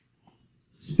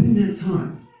 spend that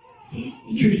time.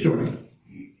 True story.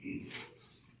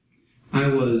 I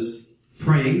was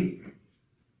praying,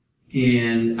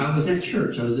 and I was at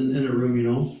church. I was in a room,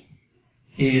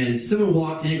 and someone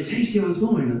walked in and goes, hey, see how's it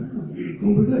going?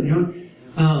 Oh, we're good,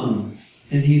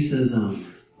 And he says,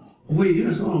 what are you doing?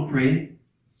 I said, I'm praying.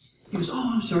 He goes,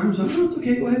 I'm sorry. No, it's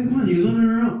okay. Go ahead, come on. He goes,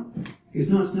 no. He goes,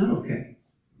 no, it's not okay.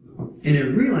 And I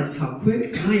realized how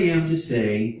quick I am to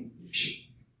say, shh,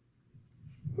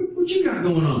 what you got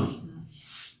going on?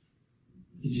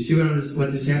 Did you see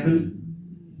what just happened?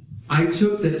 I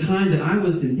took the time that I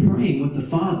was in praying with the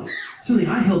Father, something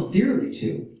I held dearly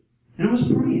to, and I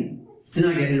was praying. And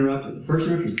then I got interrupted. The first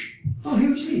interruption, hey,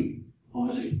 what you need? Oh,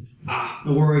 I see.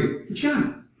 No worry. What you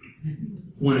got?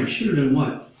 When I should have done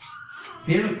what?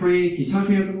 Hey, I'm praying. Can you talk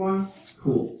to me after a while?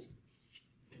 Cool.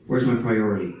 Where's my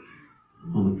priority?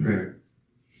 On the prayer.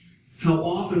 How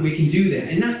often we can do that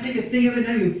and not think a thing of it,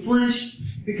 not even flinch,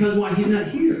 because why? He's not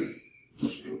here.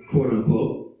 Quote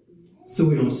unquote. So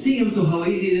we don't see him, so how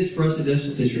easy it is for us to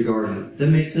just disregard him. That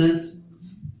makes sense?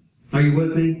 Are you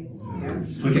with me?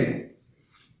 Okay.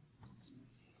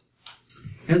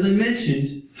 As I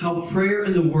mentioned, how prayer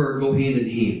and the Word go hand in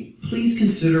hand. Please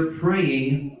consider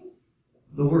praying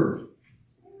the Word.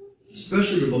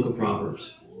 Especially the book of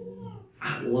Proverbs.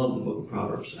 I love the book of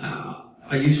Proverbs.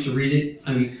 I used to read it,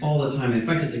 all the time. In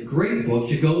fact, it's a great book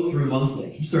to go through monthly.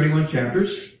 It's 31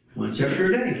 chapters, 1 chapter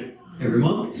a day. Every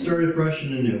month, start it fresh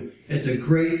and anew. It's a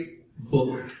great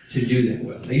book to do that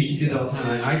with. I used to do that all the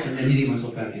time. I actually need to get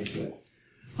myself back into it.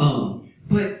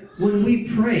 But when we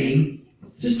pray,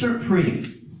 just start praying.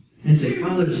 And say,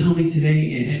 Father, just help me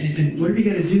today, and whatever you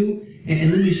got to do.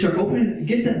 And then you start opening,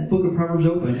 get that book of Proverbs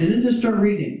open, and then just start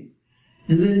reading.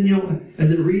 And then,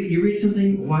 as you read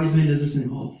something, a wise man does this, and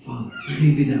Father, let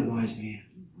me be that wise man.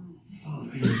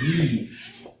 Father, I need.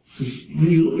 When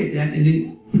you look at that, and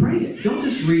then pray it. Don't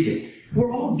just read it.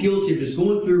 We're all guilty of just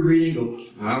going through reading,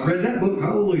 I read that book,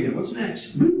 hallelujah, what's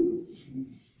next? And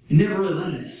never really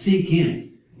let it sink in.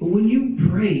 But when you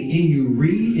pray, and you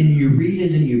read, and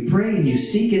then you pray, and you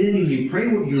sink it in, and you pray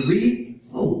what you read,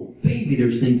 baby,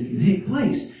 there's things that can take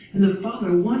place. And the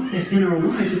Father wants that in our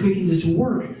lives if we can just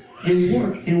work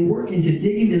into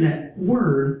digging into that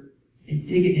Word and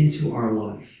dig it into our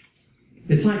life.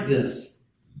 It's like this.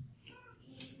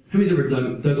 How many's ever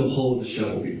dug a hole with a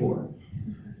shovel before?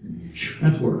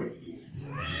 That's work.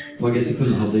 Well, I guess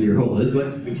depends on how big your hole is,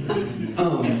 but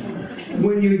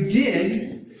when you dig,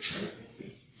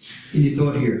 and you throw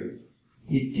it here.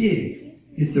 You dig,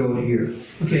 you throw it here.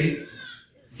 Okay,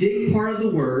 dig part of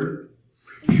the Word,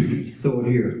 throw it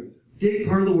here. Dig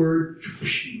part of the Word,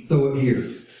 throw it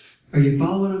here. Are you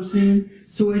following what I'm saying?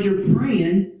 So as you're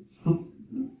praying,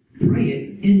 pray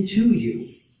it into you.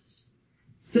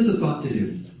 This is a thought to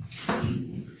do.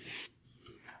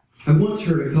 I once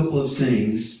heard a couple of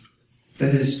sayings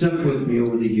that has stuck with me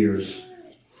over the years.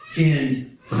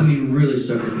 And, really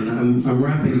stuck with me. I'm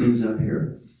wrapping things up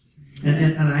here.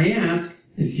 And I ask,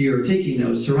 if you're taking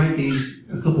notes, to write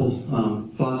a couple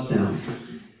thoughts down.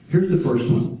 Here's the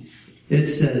first one. It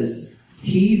says,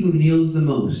 he who kneels the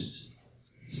most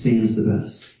stands the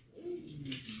best.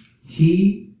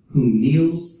 He who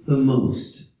kneels the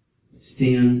most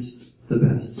stands the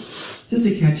best. Just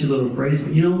a catchy little phrase,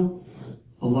 but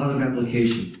a lot of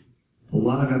application. A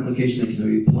lot of application that can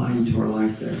be applied into our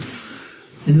life there.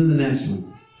 And then the next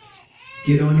one.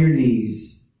 Get on your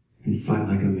knees and fight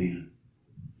like a man.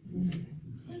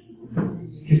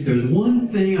 If there's one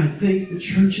thing I think the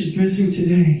church is missing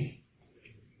today,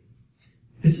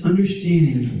 it's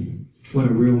understanding what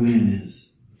a real man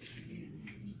is.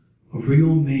 A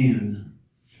real man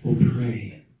will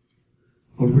pray.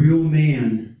 A real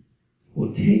man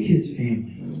will take his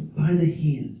family by the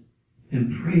hand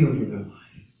and pray over their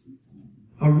life.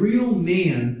 A real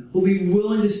man will be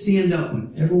willing to stand up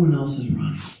when everyone else is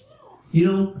running.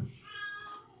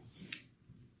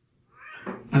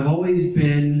 I've always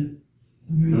been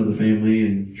the family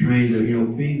and trying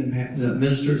to, being the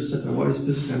minister, such a wife's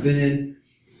business I've been in.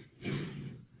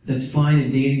 That's fine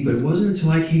and dandy, but it wasn't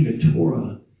until I came to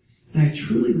Torah that I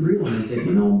truly realized that,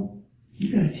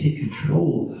 you've got to take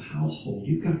control of the household.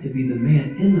 You've got to be the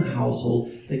man in the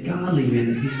household, the godly man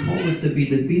that He's called us to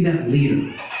be that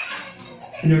leader.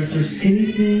 And if there's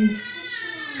anything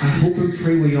I hope and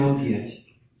pray we all get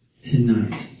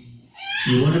tonight,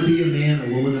 you want to be a man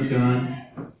or woman of God?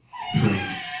 Pray.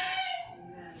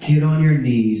 Get on your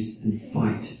knees and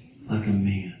fight like a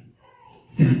man.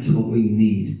 That's what we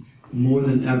need more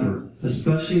than ever,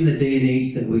 especially in the day and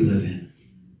age that we live in.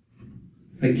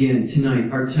 Again,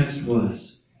 tonight, our text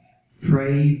was,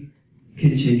 pray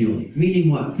continually. Meaning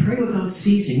what? Pray without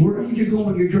ceasing. Wherever you're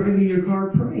going, you're driving your car,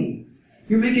 pray.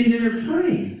 You're making dinner,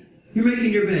 pray. You're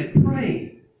making your bed,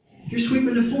 pray. You're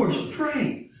sweeping the floors,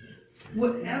 pray.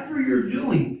 Whatever you're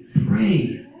doing,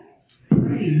 pray.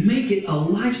 Pray. Make it a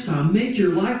lifestyle. Make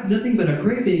your life nothing but a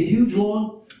great big, huge,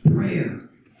 long prayer.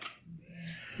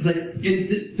 It's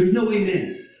like, there's no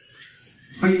amen.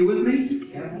 Are you with me?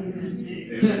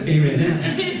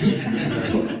 Amen.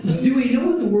 Do we know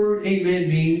what the word amen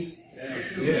means?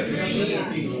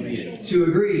 Yes. To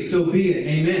agree, so be it.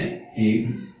 Amen.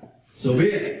 Amen. So be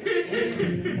it.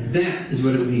 That is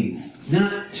what it means.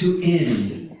 Not to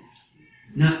end.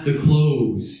 Not to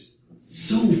close.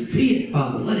 So be it,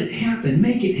 Father. Let it happen.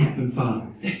 Make it happen, Father.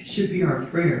 That should be our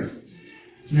prayer.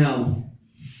 Now,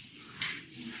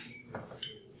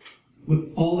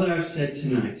 with all that I've said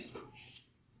tonight,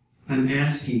 I'm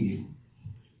asking you,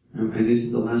 and this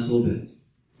is the last little bit,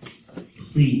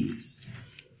 please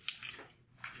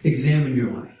examine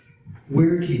your life.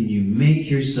 Where can you make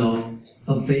yourself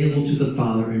available to the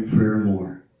Father in prayer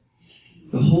more?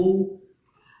 The whole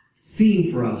theme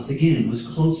for us, again,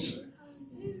 was closer.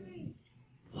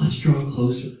 Let's draw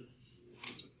closer.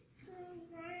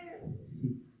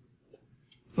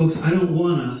 Folks, I don't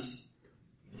want us...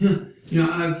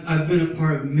 I've been a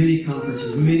part of many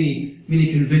conferences, many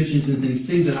conventions and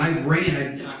things that I've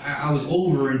ran, I was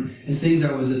over, and things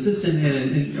I was assistant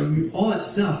in, and all that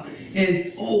stuff.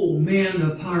 And, oh man,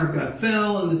 the power of God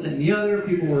fell, and this and the other.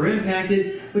 People were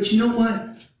impacted. But you know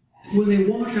what? When they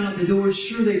walked out the doors,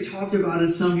 sure, they talked about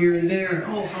it some here and there, and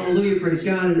oh, hallelujah, praise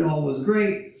God, it all was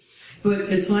great. But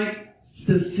it's like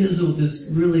the fizzle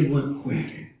just really went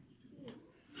quick.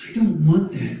 I don't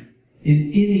want that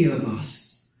in any of us.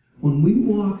 When we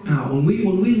walk out, when we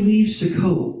leave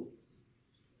Sukkot,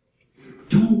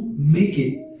 don't make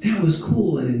it, that was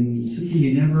cool and something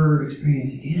you never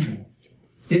experience again.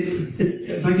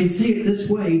 If I can say it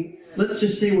this way, let's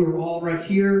just say we're all right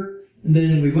here, and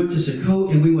then we went to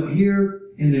Sukkot, and we went here,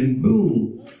 and then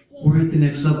boom, we're at the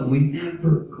next level. We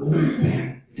never go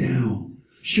back down.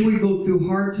 Sure, we go through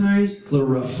hard times, a little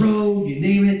rough road, you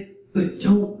name it, but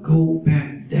don't go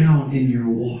back down in your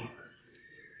walk.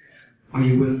 Are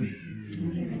you with me?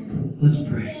 Let's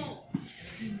pray.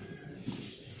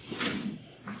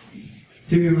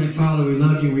 Dear Heavenly Father, we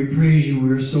love you, we praise you, and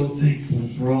we are so thankful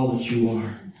for all that you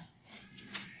are.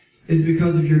 It's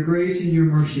because of your grace and your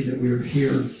mercy that we are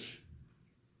here.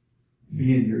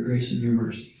 Man, your grace and your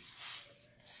mercy.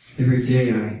 Every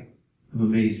day I am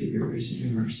amazed at your grace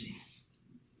and your mercy.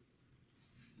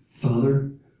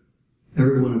 Father,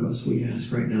 every one of us, we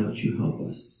ask right now that you help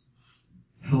us.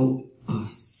 Help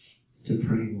us to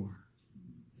pray more.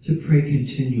 To pray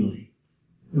continually.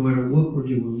 No matter what we're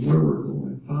doing, where we're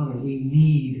going. Father, we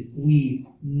need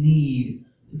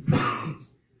to pray.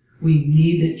 We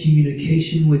need that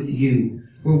communication with you,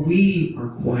 where we are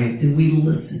quiet and we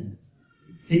listen.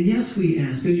 And yes, we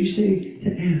ask, as you say, to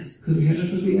ask,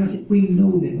 because we ask. We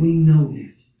know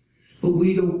that. But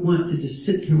we don't want to just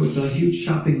sit here with a huge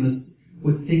shopping list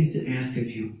with things to ask of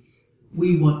you.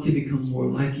 We want to become more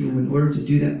like you. In order to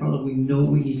do that, Father, we know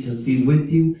we need to be with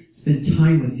you, spend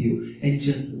time with you, and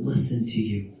just listen to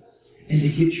you. And to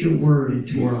get your word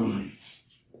into our life.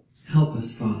 Help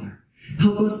us, Father.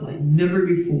 Help us like never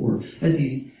before. As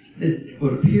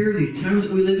what appear, these times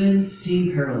that we live in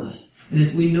seem perilous. And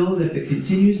as we know that if it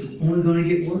continues, it's only going to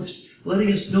get worse.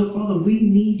 Letting us know, Father, we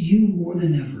need you more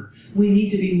than ever. We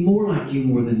need to be more like you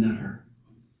more than ever.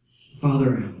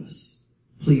 Father, help us.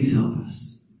 Please help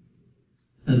us.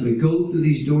 As we go through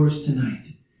these doors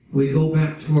tonight, we go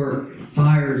back to our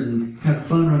fires and have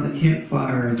fun around the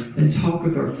campfire and talk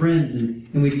with our friends and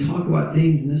we talk about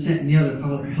things and this, that, and the other.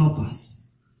 Father, help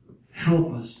us.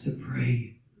 Help us to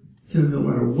pray. To no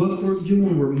matter what we're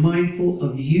doing, we're mindful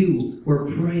of you. We're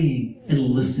praying and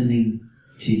listening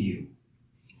to you.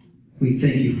 We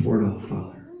thank you for it all,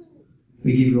 Father.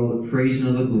 We give you all the praise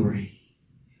and all the glory.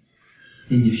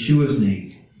 In Yeshua's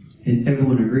name. And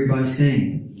everyone agree by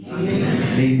saying,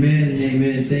 Amen. Amen and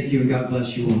amen. Thank you and God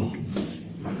bless you all.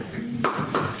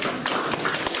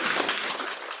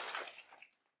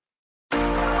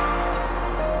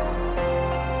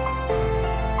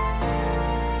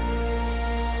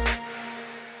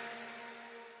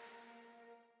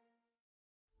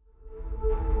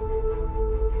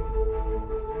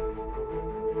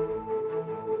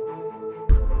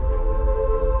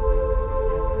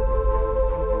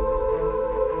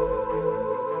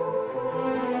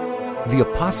 The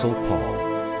Apostle Paul,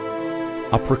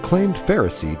 a proclaimed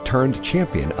Pharisee turned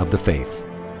champion of the faith,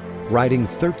 writing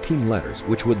 13 letters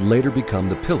which would later become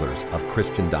the pillars of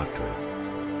Christian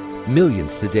doctrine.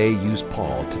 Millions today use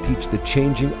Paul to teach the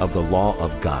changing of the law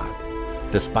of God,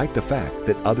 despite the fact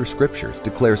that other scriptures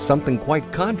declare something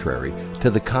quite contrary to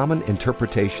the common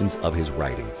interpretations of his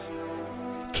writings.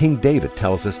 King David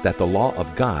tells us that the law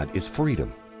of God is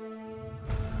freedom.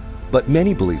 But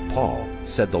many believe Paul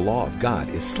said the law of God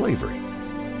is slavery.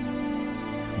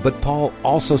 But Paul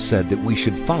also said that we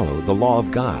should follow the law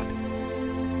of God.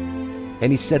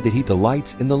 and he said that he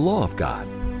delights in the law of God.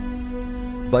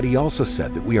 But he also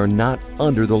said that we are not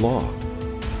under the law.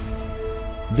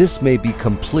 This may be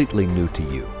completely new to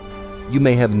you. You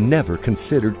may have never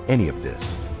considered any of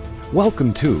this.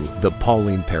 Welcome to the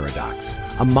Pauline Paradox,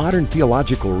 a modern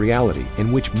theological reality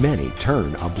in which many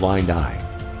turn a blind eye.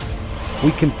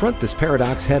 We confront this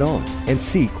paradox head-on and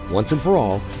seek, once and for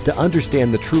all, to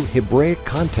understand the true Hebraic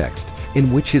context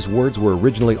in which his words were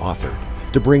originally authored,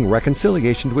 to bring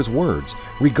reconciliation to his words,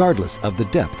 regardless of the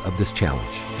depth of this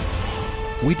challenge.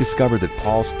 We discover that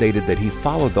Paul stated that he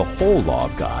followed the whole law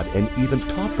of God and even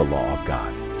taught the law of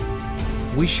God.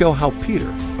 We show how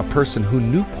Peter, a person who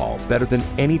knew Paul better than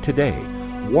any today,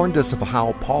 warned us of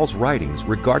how Paul's writings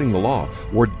regarding the law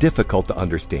were difficult to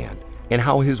understand and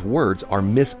how his words are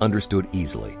misunderstood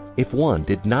easily. If one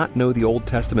did not know the Old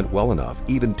Testament well enough,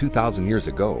 even 2,000 years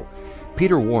ago,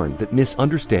 Peter warned that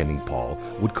misunderstanding Paul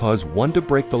would cause one to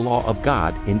break the law of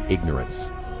God in ignorance.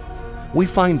 We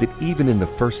find that even in the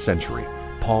first century,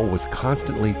 Paul was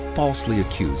constantly falsely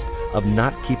accused of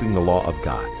not keeping the law of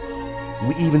God.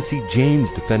 We even see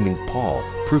James defending Paul,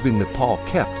 proving that Paul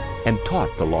kept and taught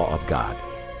the law of God.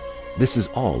 This is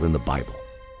all in the Bible.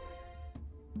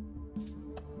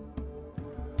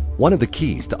 One of the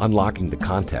keys to unlocking the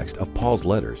context of Paul's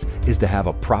letters is to have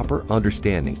a proper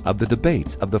understanding of the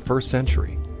debates of the first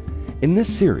century. In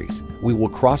this series, we will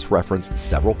cross-reference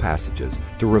several passages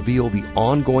to reveal the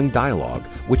ongoing dialogue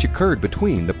which occurred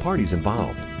between the parties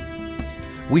involved.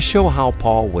 We show how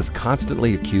Paul was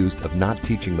constantly accused of not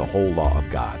teaching the whole law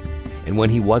of God, and when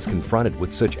he was confronted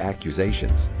with such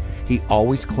accusations, he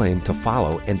always claimed to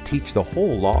follow and teach the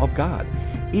whole law of God,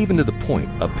 even to the point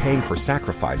of paying for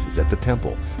sacrifices at the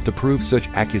temple to prove such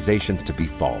accusations to be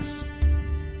false.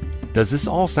 Does this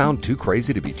all sound too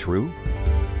crazy to be true?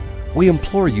 We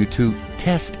implore you to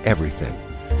test everything,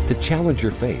 to challenge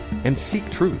your faith and seek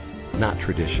truth, not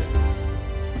tradition.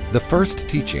 The first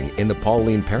teaching in the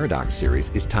Pauline Paradox series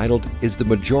is titled, Is the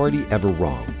Majority Ever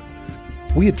Wrong?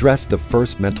 We address the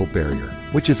first mental barrier,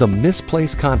 which is a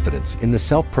misplaced confidence in the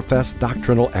self-professed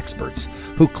doctrinal experts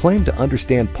who claim to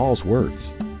understand Paul's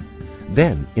words.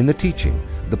 Then, in the teaching,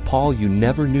 The Paul You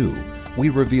Never Knew, we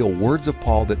reveal words of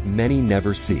Paul that many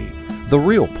never see, the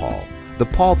real Paul, the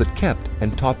Paul that kept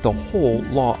and taught the whole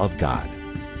law of God.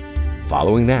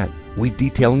 Following that, we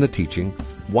detail in the teaching,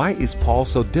 why is Paul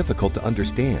so difficult to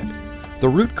understand? The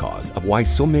root cause of why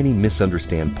so many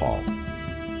misunderstand Paul.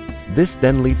 This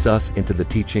then leads us into the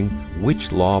teaching,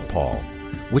 Which Law Paul?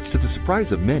 Which, to the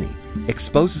surprise of many,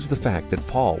 exposes the fact that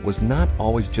Paul was not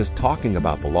always just talking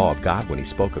about the law of God when he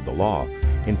spoke of the law.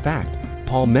 In fact,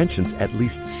 Paul mentions at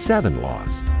least 7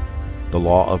 laws. The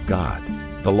law of God,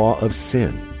 the law of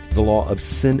sin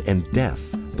and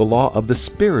death, the law of the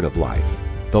Spirit of life,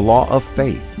 the law of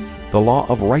faith, the law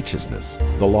of righteousness,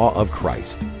 the law of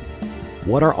Christ.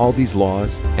 What are all these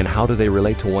laws and how do they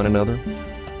relate to one another?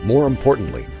 More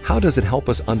importantly, how does it help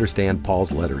us understand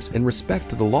Paul's letters in respect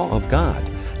to the law of God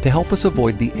to help us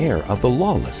avoid the error of the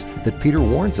lawless that Peter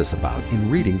warns us about in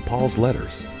reading Paul's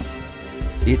letters?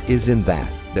 It is in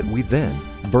that we then,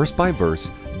 verse by verse,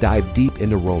 dive deep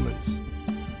into Romans,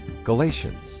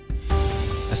 Galatians,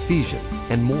 Ephesians,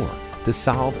 and more to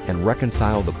solve and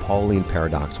reconcile the Pauline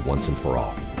paradox once and for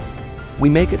all. We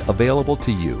make it available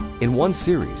to you in one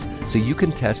series so you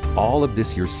can test all of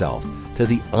this yourself to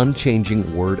the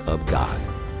unchanging Word of God.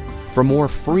 For more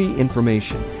free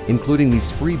information, including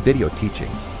these free video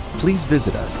teachings, please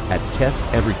visit us at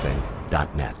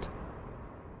testeverything.net.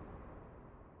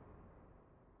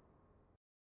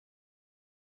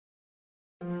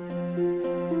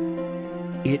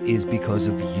 It is because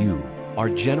of you, our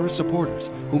generous supporters,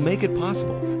 who make it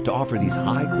possible to offer these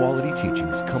high-quality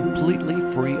teachings completely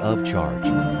free of charge.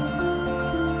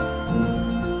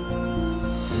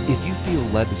 If you feel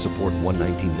led to support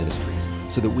 119 Ministries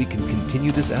so that we can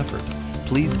continue this effort,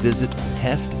 please visit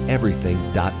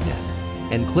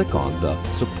testeverything.net and click on the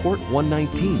Support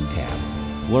 119 tab.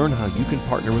 Learn how you can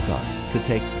partner with us to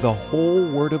take the whole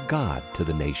Word of God to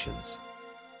the nations.